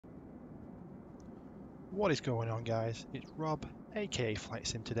What is going on, guys? It's Rob, aka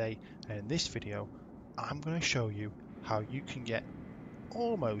FlightSimToday, and in this video I'm going to show you how you can get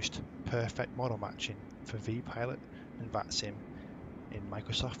almost perfect model matching for VPilot and VATSIM in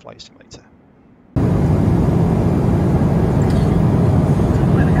Microsoft Flight Simulator.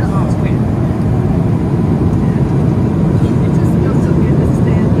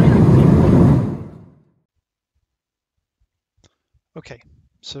 Okay,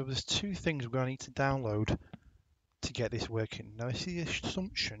 so there's two things we're going to need to download to get this working. Now, this is the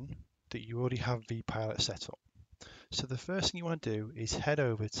assumption that you already have VPilot set up. So the first thing you want to do is head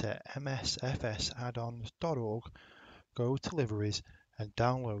over to msfsaddons.org, go to liveries and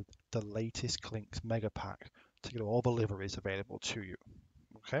download the latest Clinks mega pack to get all the liveries available to you.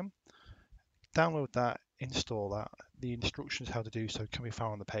 Okay, download that, install that. The instructions how to do so can be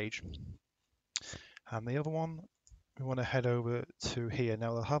found on the page. And the other one, we want to head over to here.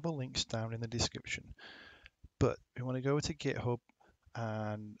 Now they'll have the links down in the description, but we want to go to GitHub,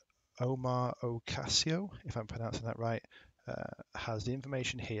 and Omar Ocasio, if I'm pronouncing that right, has the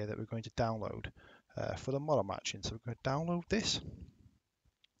information here that we're going to download for the model matching. So we're going to download this.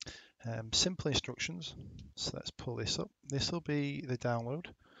 Simple instructions. So let's pull this up. This will be the download.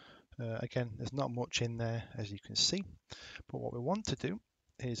 Again, there's not much in there, as you can see, but what we want to do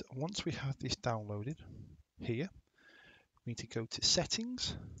is, once we have this downloaded here, we need to go to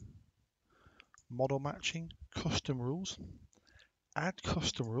settings, model matching, custom rules, add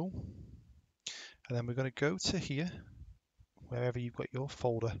custom rule, and then we're going to go to here, wherever you've got your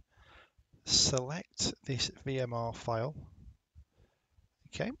folder, select this VMR file,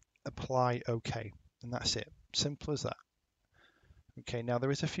 okay, apply OK, and that's it. Simple as that. Okay, now there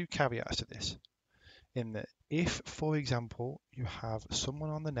is a few caveats to this, in that if, for example, you have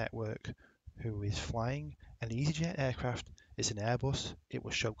someone on the network who is flying an EasyJet aircraft, it's an Airbus, it will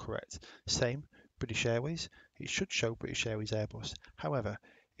show correct. Same, British Airways, it should show British Airways Airbus. However,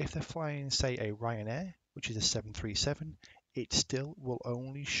 if they're flying, say, a Ryanair, which is a 737, it still will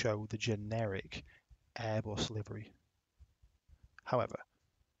only show the generic Airbus livery. However,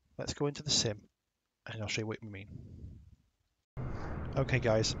 let's go into the sim and I'll show you what we mean. Okay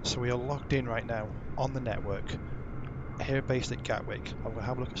guys, so we are logged in right now on the network, here based at Gatwick. I'm going to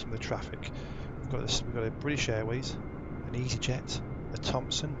have a look at some of the traffic. We've got a British Airways, an EasyJet, a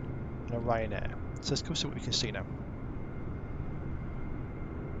Thompson, and a Ryanair. So let's go see what we can see now.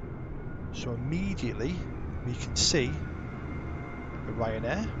 So immediately we can see the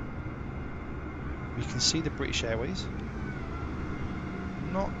Ryanair, we can see the British Airways.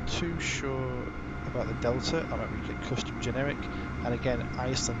 Not too sure about the Delta. I might get custom generic, and again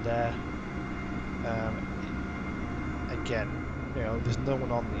Iceland Air. Again, you know, there's no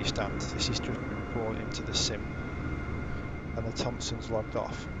one on these stands. This is just brought into the sim, and the Thompson's logged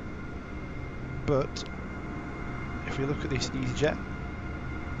off. But if we look at this EasyJet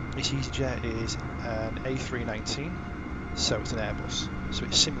is an A319, so it's an Airbus, so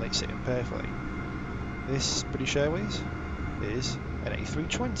it simulates it perfectly. This British Airways is an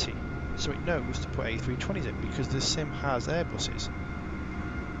A320, so it knows to put A320s in because the sim has Airbuses.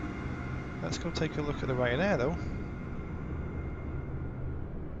 Let's go take a look at the Ryanair though.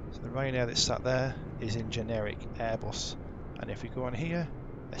 So the Ryanair that's sat there is in generic Airbus, and if we go on here,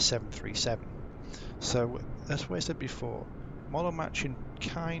 a 737. So that's what I said before, model matching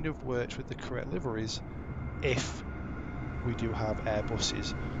kind of works with the correct liveries if we do have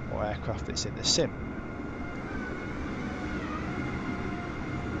Airbuses or aircraft that's in the sim.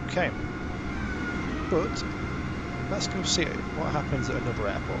 Okay, but let's go see what happens at another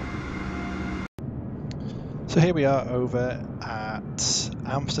airport. So here we are over at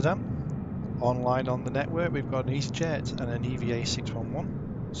Amsterdam, online on the network. We've got an EasyJet and an EVA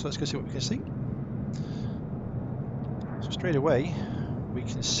 611. So let's go see what we can see. So straight away, we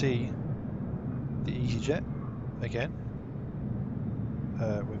can see the EasyJet again,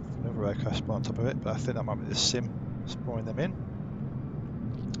 with another aircraft spawned on top of it, but I think that might be the sim spawning them in.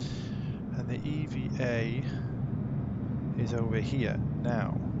 And the EVA is over here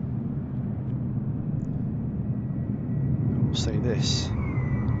now. I will say this,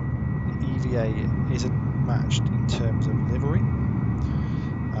 the EVA isn't matched in terms of livery,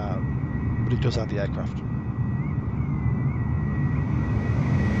 but it does have the aircraft.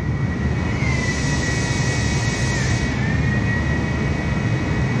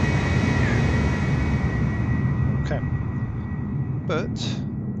 Okay, but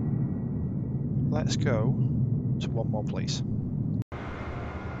let's go to one more place.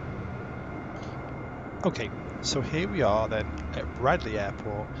 Okay, so here we are then at Bradley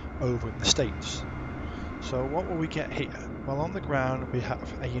Airport over in the States. So what will we get here? Well, on the ground we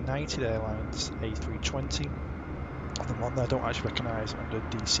have a United Airlines A320, the one that I don't actually recognise under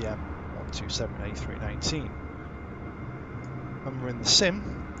DCM 127A319. When we're in the sim,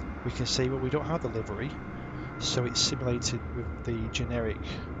 we can see, well, we don't have the livery, so it's simulated with the generic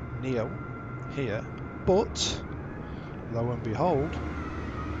Neo here, but lo and behold,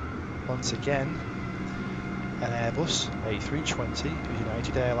 once again, an Airbus A320 with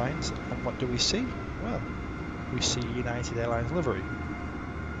United Airlines, and what do we see? Well, we see United Airlines livery.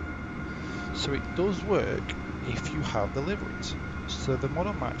 So it does work if you have the liveries. So the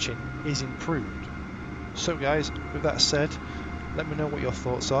model matching is improved. So guys, with that said, let me know what your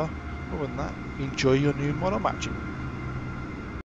thoughts are. Other than that, enjoy your new model matching.